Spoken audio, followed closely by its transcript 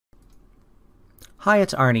Hi,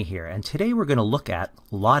 it's Arnie here, and today we're going to look at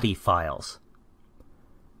Lottie Files.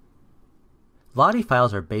 Lottie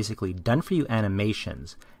Files are basically done-for-you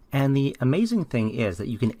animations, and the amazing thing is that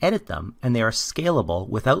you can edit them and they are scalable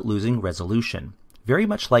without losing resolution, very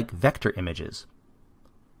much like vector images.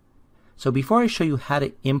 So before I show you how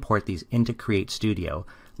to import these into CreateStudio,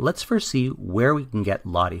 let's first see where we can get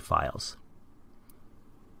Lottie Files.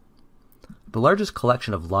 The largest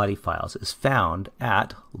collection of Lottie Files is found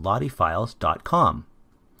at LottieFiles.com.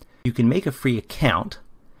 You can make a free account,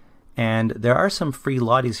 and there are some free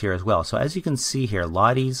Lotties here as well. So as you can see here,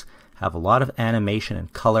 Lotties have a lot of animation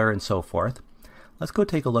and color and so forth. Let's go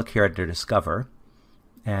take a look here under Discover,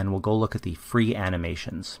 and we'll go look at the free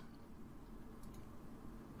animations.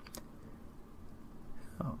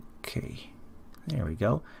 Okay, there we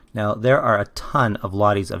go. Now there are a ton of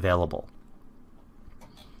Lotties available.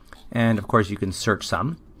 And of course you can search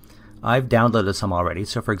some. I've downloaded some already.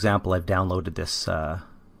 So for example, I've downloaded this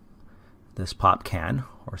this pop can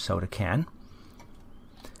or soda can.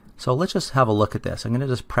 So let's just have a look at this. I'm going to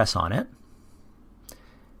just press on it.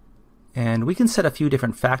 And we can set a few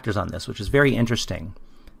different factors on this, which is very interesting.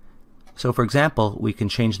 So for example, we can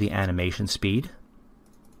change the animation speed.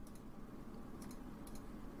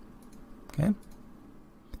 Okay.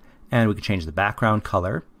 And we can change the background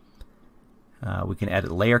color. We can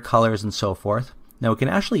edit layer colors and so forth. Now we can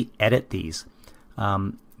actually edit these,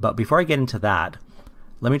 but before I get into that,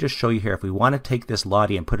 let me just show you here. If we want to take this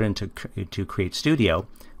Lottie and put it into CreateStudio,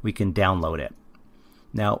 we can download it.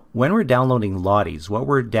 Now when we're downloading Lotties, what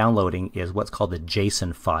we're downloading is what's called a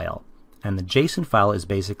JSON file, and the JSON file is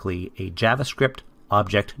basically a JavaScript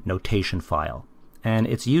object notation file, and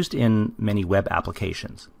it's used in many web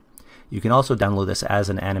applications. You can also download this as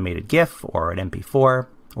an animated GIF or an MP4 or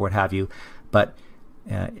what have you. But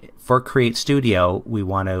for CreateStudio, we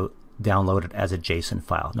want to download it as a JSON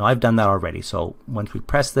file. Now I've done that already, so once we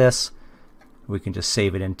press this, we can just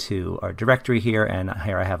save it into our directory here, and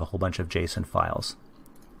here I have a whole bunch of JSON files.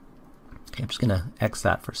 Okay, I'm just going to X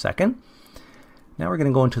that for a second. Now we're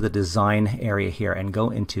going to go into the design area here and go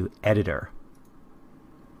into editor.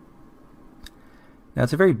 Now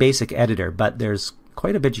it's a very basic editor, but there's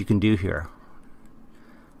quite a bit you can do here.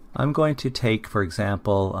 I'm going to take, for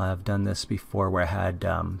example, I've done this before where I had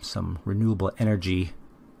some renewable energy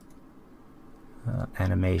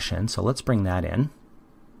animation. So let's bring that in.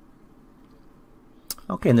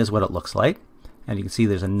 Okay, and this is what it looks like. And you can see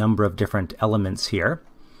there's a number of different elements here.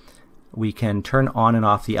 We can turn on and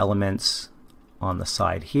off the elements on the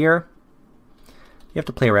side here. You have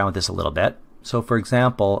to play around with this a little bit. So for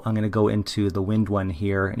example, I'm going to go into the wind one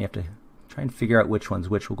here, and you have to try and figure out which one's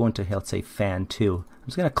which. We'll go into, let's say, fan 2. I'm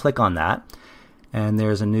just going to click on that, and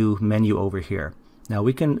there's a new menu over here. Now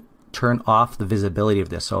we can turn off the visibility of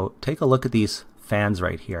this. So take a look at these fans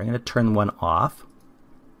right here. I'm going to turn one off,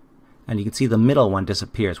 and you can see the middle one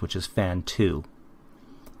disappears, which is fan 2.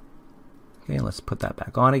 Okay, let's put that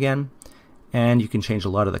back on again. And you can change a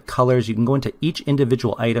lot of the colors. You can go into each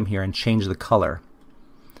individual item here and change the color.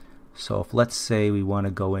 So if, let's say, we want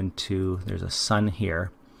to go into, there's a sun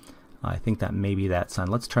here. I think that may be that sun.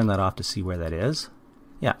 Let's turn that off to see where that is.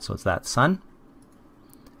 Yeah, so it's that sun.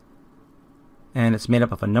 And it's made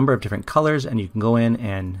up of a number of different colors, and you can go in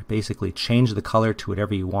and basically change the color to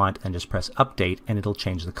whatever you want and just press update and it'll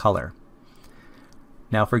change the color.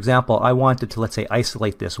 Now for example, I wanted to, let's say,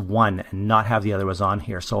 isolate this one and not have the other ones on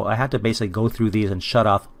here. So I had to basically go through these and shut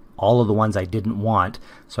off all of the ones I didn't want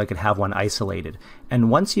so I could have one isolated.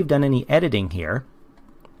 And once you've done any editing here,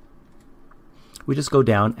 we just go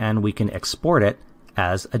down and we can export it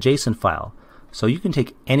as a JSON file. So you can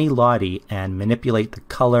take any Lottie and manipulate the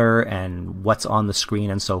color and what's on the screen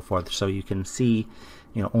and so forth, so you can see,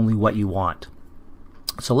 only what you want.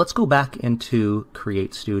 So let's go back into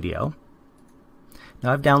CreateStudio.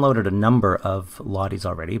 Now I've downloaded a number of Lotties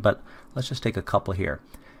already, but let's just take a couple here.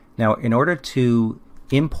 Now in order to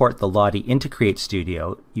import the Lottie into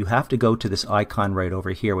CreateStudio, you have to go to this icon right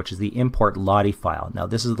over here, which is the Import Lottie File. Now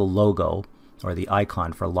this is the logo or the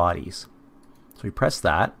icon for Lotties. So we press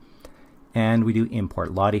that and we do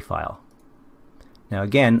Import Lottie File. Now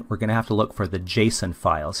again, we're going to have to look for the JSON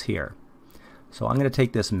files here. So I'm going to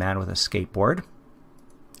take this man with a skateboard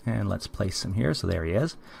and let's place him here. So there he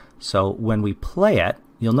is. So when we play it,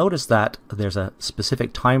 you'll notice that there's a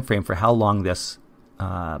specific time frame for how long this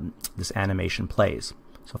this animation plays.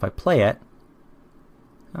 So if I play it,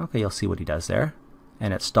 okay, you'll see what he does there,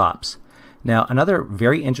 and it stops. Now another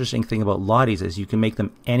very interesting thing about Lotties is you can make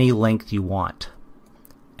them any length you want,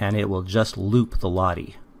 and it will just loop the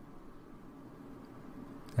Lottie,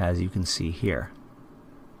 as you can see here.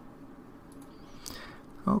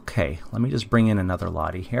 Okay, let me just bring in another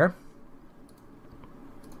Lottie here.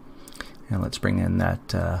 And let's bring in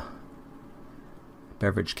that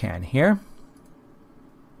beverage can here.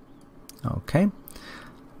 Okay.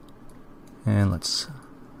 And let's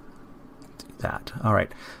do that. All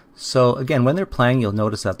right. So again, when they're playing, you'll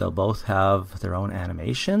notice that they'll both have their own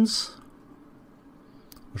animations,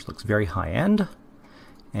 which looks very high-end.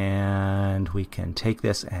 And we can take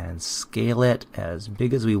this and scale it as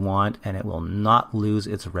big as we want, and it will not lose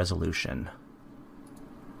its resolution.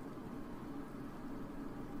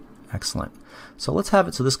 Excellent. So let's have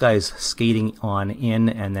it so this guy's skating on in,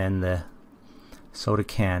 and then the soda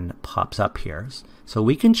can pops up here. So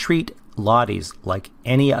we can treat Lotties like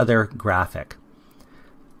any other graphic.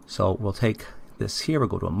 So we'll take this here, we'll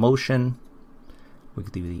go to a motion, we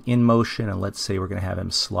can do the in motion, and let's say we're going to have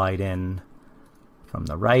him slide in from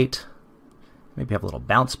the right. Maybe have a little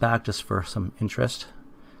bounce back just for some interest.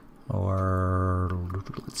 Or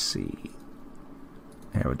let's see.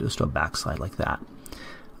 There, we'll just do a backslide like that.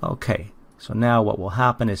 Okay, so now what will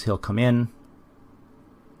happen is he'll come in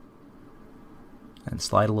and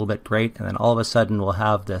slide a little bit, great, and then all of a sudden we'll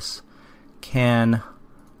have this can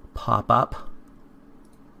pop up.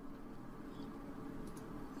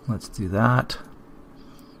 Let's do that.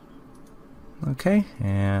 Okay,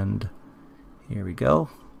 and here we go.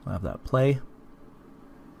 We'll have that play.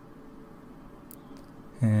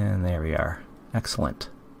 And there we are. Excellent.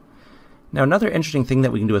 Now another interesting thing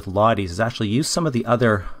that we can do with Lotties is actually use some of the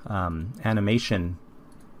other animation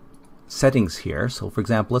settings here. So for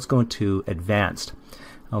example, let's go into Advanced.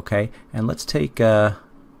 Okay, and let's take the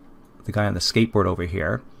guy on the skateboard over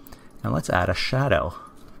here, and let's add a shadow.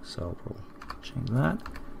 So we'll change that.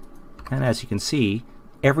 And as you can see,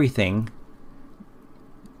 everything,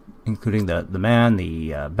 including the man,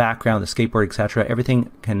 the background, the skateboard, etc.,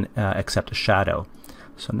 everything can accept a shadow.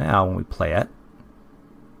 So now when we play it,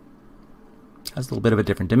 it has a little bit of a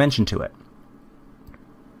different dimension to it.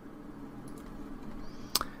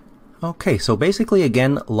 Okay, so basically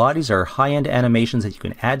again, Lotties are high-end animations that you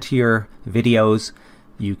can add to your videos.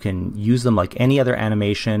 You can use them like any other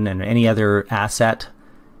animation and any other asset,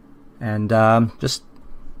 and just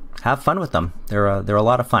have fun with them. They're a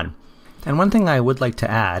lot of fun. And one thing I would like to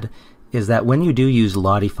add is that when you do use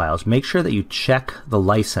Lottie Files, make sure that you check the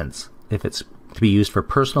license, if it's to be used for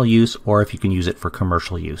personal use or if you can use it for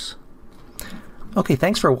commercial use. Okay,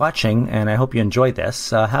 thanks for watching, and I hope you enjoyed this.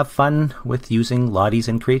 Have fun with using Lotties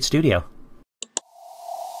in CreateStudio.